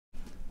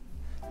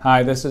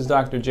Hi, this is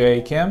Dr.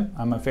 Jay Kim.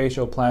 I'm a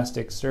facial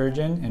plastic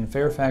surgeon in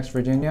Fairfax,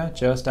 Virginia,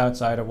 just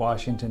outside of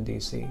Washington,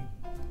 D.C.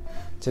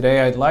 Today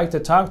I'd like to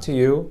talk to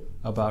you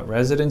about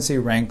residency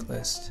rank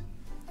list.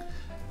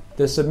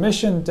 The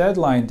submission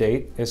deadline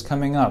date is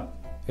coming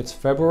up. It's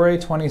February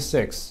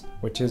 26th,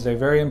 which is a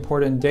very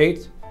important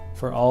date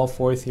for all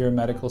fourth-year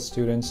medical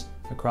students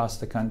across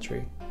the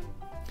country.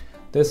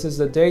 This is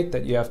the date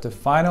that you have to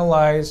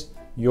finalize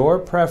your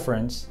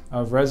preference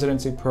of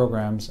residency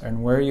programs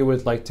and where you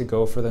would like to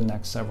go for the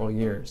next several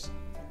years.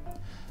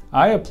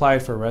 I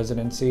applied for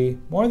residency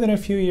more than a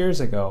few years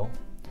ago,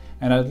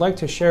 and I'd like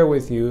to share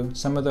with you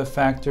some of the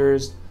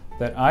factors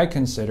that I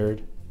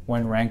considered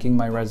when ranking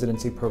my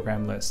residency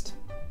program list.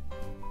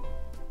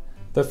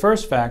 The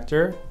first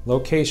factor,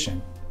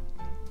 location.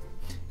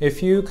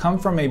 If you come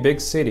from a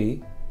big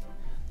city,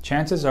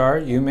 chances are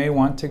you may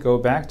want to go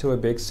back to a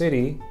big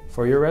city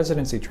for your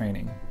residency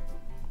training.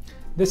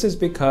 This is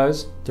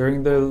because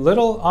during the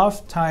little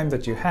off time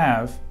that you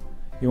have,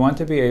 you want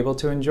to be able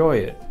to enjoy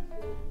it.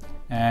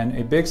 And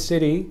a big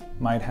city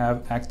might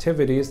have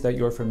activities that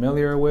you're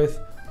familiar with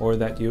or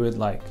that you would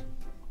like.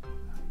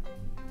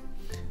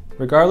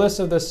 Regardless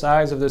of the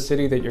size of the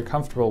city that you're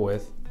comfortable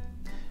with,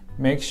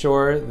 make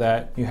sure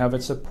that you have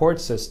a support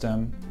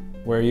system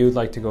where you'd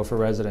like to go for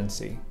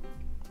residency.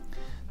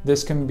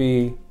 This can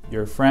be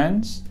your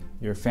friends,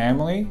 your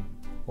family,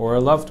 or a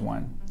loved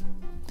one.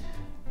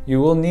 You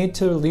will need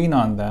to lean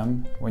on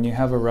them when you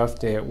have a rough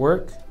day at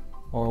work,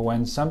 or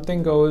when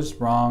something goes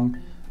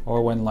wrong,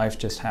 or when life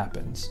just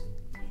happens.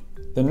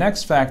 The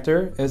next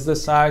factor is the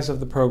size of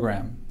the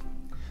program.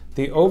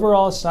 The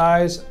overall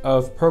size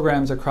of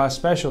programs across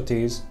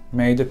specialties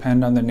may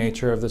depend on the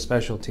nature of the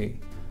specialty.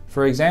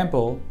 For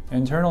example,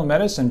 internal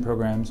medicine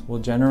programs will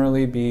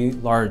generally be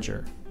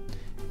larger.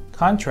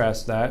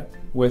 Contrast that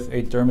with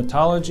a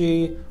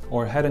dermatology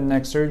or head and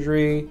neck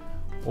surgery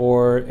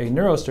or a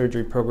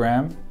neurosurgery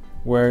program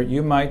where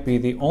you might be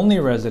the only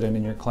resident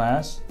in your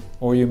class,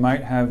 or you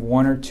might have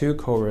one or two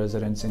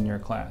co-residents in your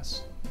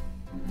class.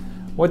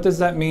 What does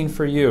that mean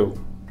for you?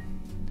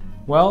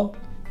 Well,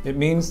 it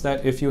means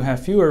that if you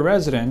have fewer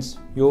residents,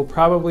 you will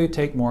probably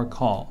take more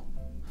call.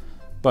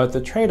 But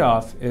the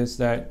trade-off is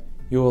that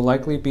you will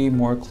likely be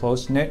more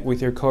close-knit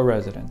with your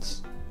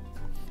co-residents.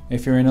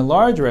 If you're in a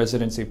large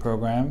residency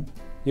program,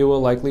 you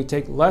will likely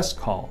take less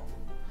call.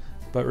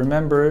 But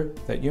remember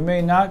that you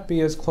may not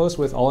be as close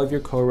with all of your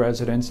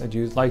co-residents as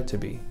you'd like to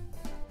be.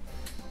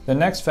 The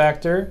next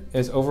factor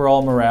is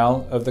overall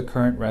morale of the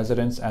current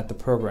residents at the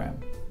program.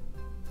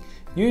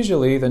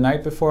 Usually, the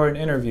night before an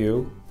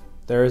interview,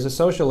 there is a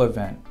social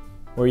event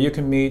where you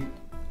can meet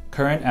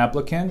current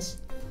applicants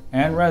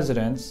and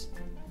residents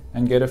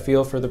and get a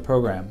feel for the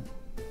program.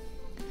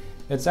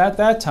 It's at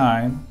that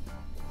time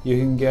you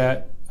can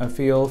get a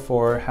feel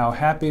for how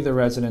happy the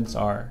residents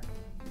are.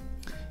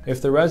 If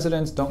the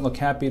residents don't look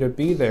happy to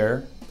be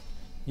there,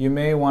 you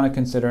may want to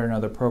consider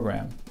another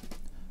program.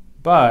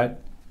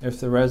 But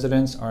if the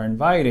residents are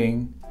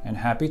inviting and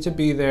happy to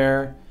be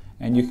there,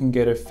 and you can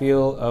get a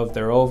feel of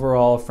their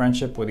overall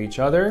friendship with each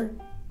other,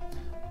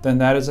 then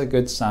that is a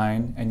good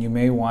sign, and you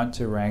may want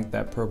to rank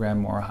that program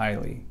more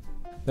highly.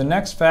 The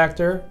next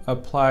factor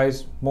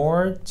applies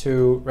more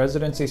to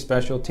residency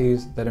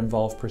specialties that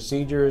involve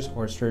procedures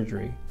or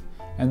surgery,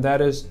 and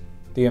that is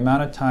the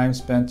amount of time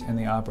spent in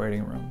the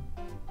operating room.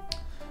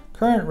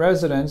 Current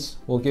residents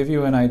will give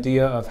you an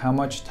idea of how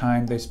much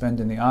time they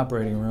spend in the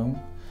operating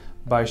room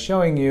by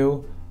showing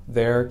you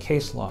their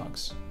case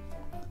logs.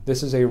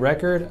 This is a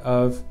record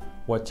of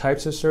what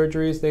types of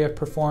surgeries they have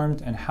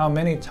performed and how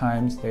many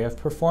times they have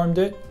performed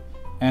it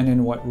and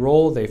in what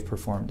role they've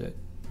performed it.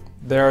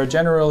 There are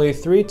generally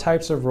three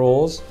types of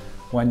roles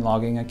when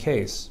logging a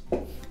case.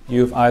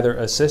 You've either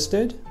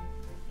assisted,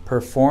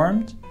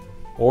 performed,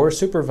 or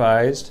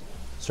supervised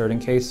certain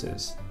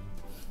cases.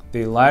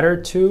 The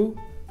latter two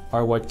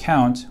are what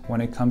count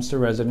when it comes to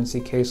residency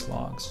case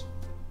logs.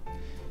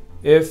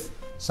 If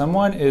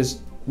someone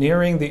is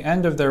nearing the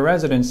end of their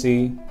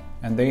residency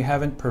and they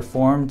haven't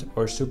performed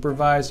or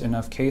supervised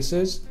enough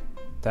cases,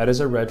 that is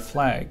a red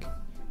flag,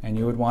 and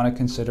you would want to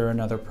consider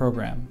another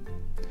program.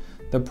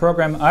 The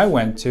program I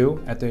went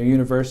to at the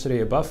University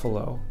of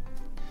Buffalo,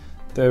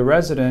 the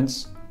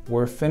residents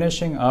were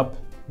finishing up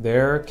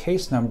their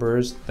case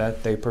numbers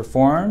that they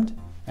performed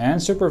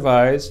and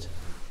supervised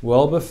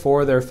well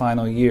before their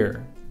final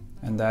year.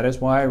 And that is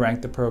why I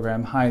rank the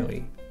program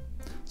highly.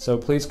 So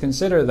please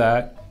consider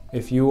that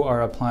if you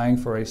are applying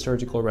for a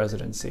surgical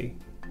residency.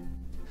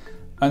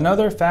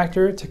 Another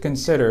factor to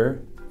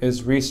consider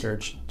is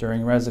research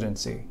during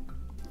residency.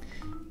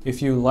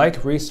 If you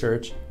like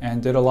research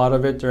and did a lot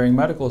of it during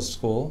medical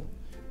school,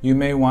 you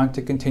may want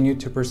to continue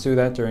to pursue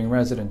that during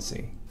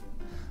residency.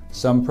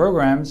 Some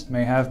programs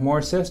may have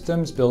more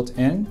systems built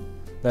in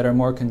that are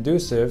more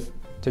conducive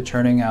to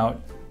churning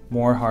out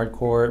more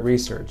hardcore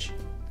research.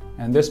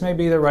 And this may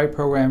be the right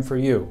program for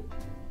you.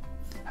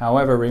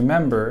 However,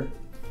 remember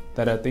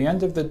that at the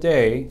end of the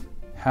day,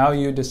 how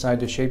you decide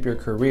to shape your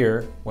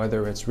career,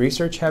 whether it's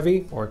research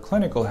heavy or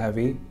clinical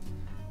heavy,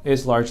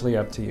 is largely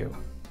up to you.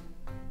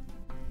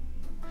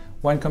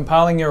 When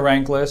compiling your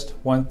rank list,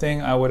 one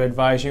thing I would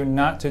advise you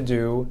not to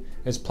do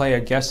is play a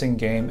guessing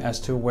game as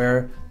to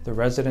where the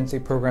residency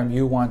program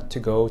you want to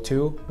go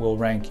to will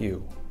rank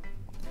you.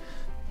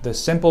 The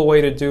simple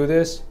way to do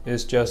this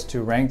is just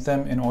to rank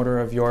them in order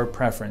of your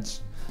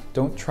preference.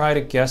 Don't try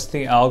to guess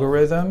the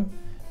algorithm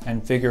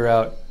and figure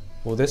out,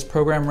 will this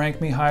program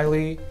rank me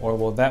highly or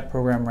will that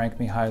program rank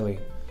me highly?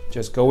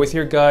 Just go with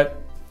your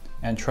gut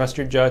and trust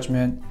your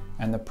judgment,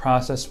 and the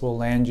process will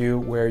land you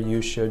where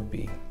you should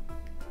be.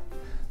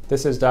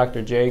 This is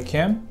Dr. J.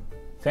 Kim.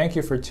 Thank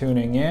you for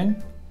tuning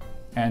in,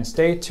 and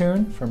stay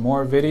tuned for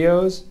more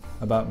videos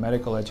about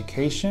medical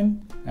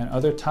education and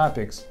other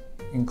topics,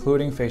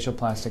 including facial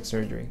plastic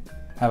surgery.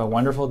 Have a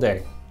wonderful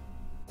day.